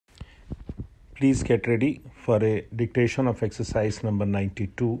Please get ready for a dictation of exercise number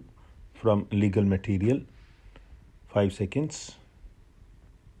 92 from legal material. 5 seconds.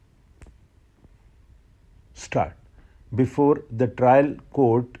 Start. Before the trial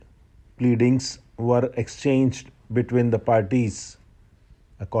court, pleadings were exchanged between the parties.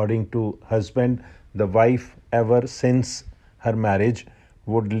 According to husband, the wife ever since her marriage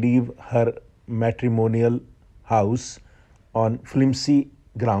would leave her matrimonial house on flimsy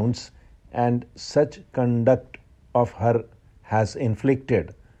grounds, and such conduct of her has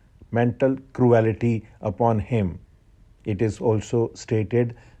inflicted mental cruelty upon him. It is also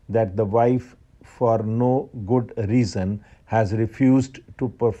stated that the wife, for no good reason, has refused to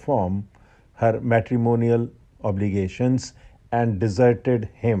perform her matrimonial obligations and deserted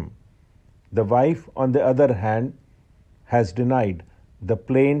him. The wife, on the other hand, has denied the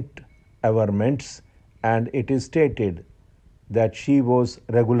plaintiff averments, and it is stated that she was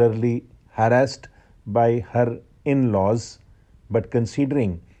regularly harassed by her in-laws, but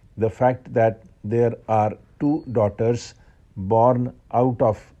considering the fact that there are 2 daughters born out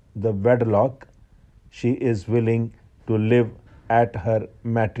of the wedlock, she is willing to live at her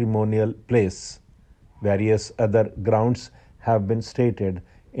matrimonial place. Various other grounds have been stated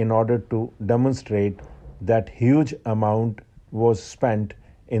in order to demonstrate that huge amount was spent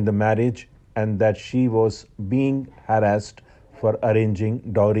in the marriage and that she was being harassed for arranging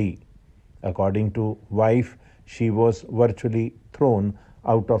dowry. According to wife, she was virtually thrown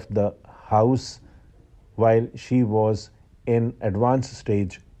out of the house while she was in advanced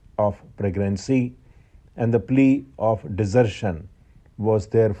stage of pregnancy, and the plea of desertion was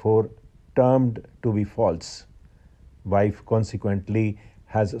therefore termed to be false. Wife consequently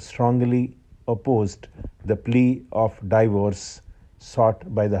has strongly opposed the plea of divorce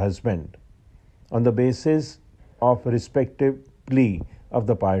sought by the husband. On the basis of respective plea of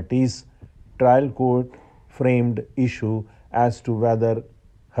the parties, trial court framed issue as to whether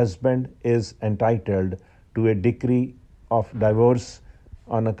husband is entitled to a decree of divorce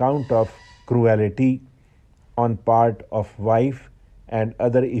on account of cruelty on part of wife, and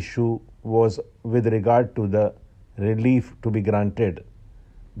other issue was with regard to the relief to be granted.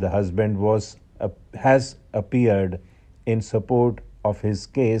 The husband has appeared in support of his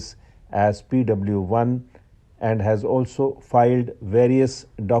case as PW1 and has also filed various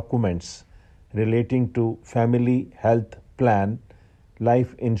documents relating to family health plan,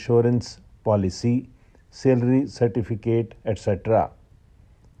 life insurance policy, salary certificate, etc.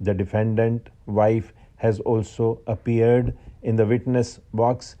 The defendant wife has also appeared in the witness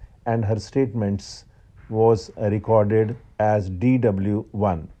box, and her statements was recorded as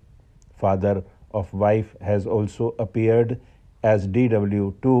DW1. Father of wife has also appeared as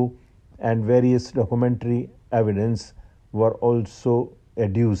DW2, and various documentary evidence were also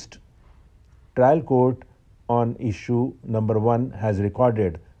adduced. Trial court on issue number 1 has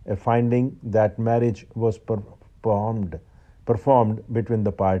recorded a finding that marriage was performed between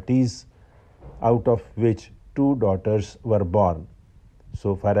the parties, out of which 2 daughters were born.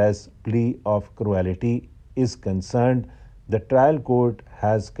 So far as plea of cruelty is concerned, the trial court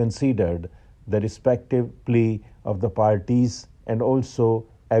has considered the respective plea of the parties and also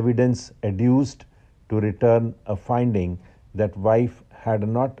evidence adduced to return a finding that wife had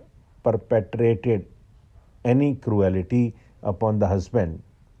not perpetrated any cruelty upon the husband.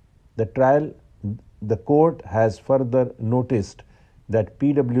 The court has further noticed that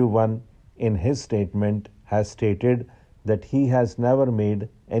PW1 in his statement has stated that he has never made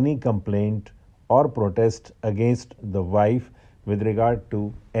any complaint or protest against the wife with regard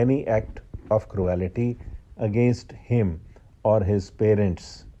to any act of cruelty against him or his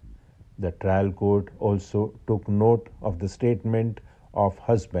parents. The trial court also took note of the statement of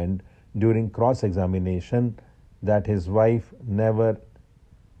husband during cross-examination that his wife never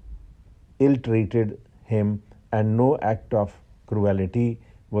ill-treated him and no act of cruelty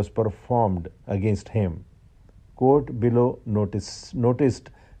was performed against him. Court below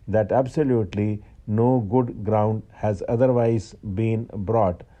noticed that absolutely no good ground has otherwise been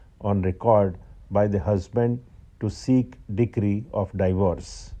brought on record by the husband to seek decree of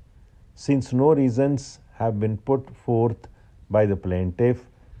divorce. Since no reasons have been put forth by the plaintiff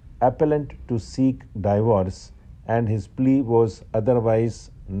appellant to seek divorce, and his plea was otherwise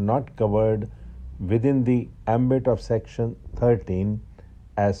not covered within the ambit of Section 13,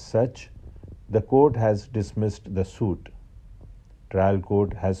 as such, the court has dismissed the suit. Trial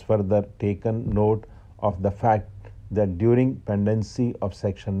court has further taken note of the fact that during pendency of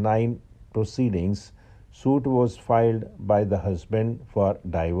Section 9 proceedings, suit was filed by the husband for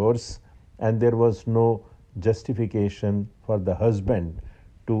divorce, and there was no justification for the husband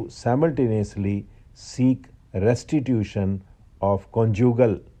to simultaneously seek restitution of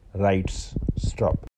conjugal rights. Stop.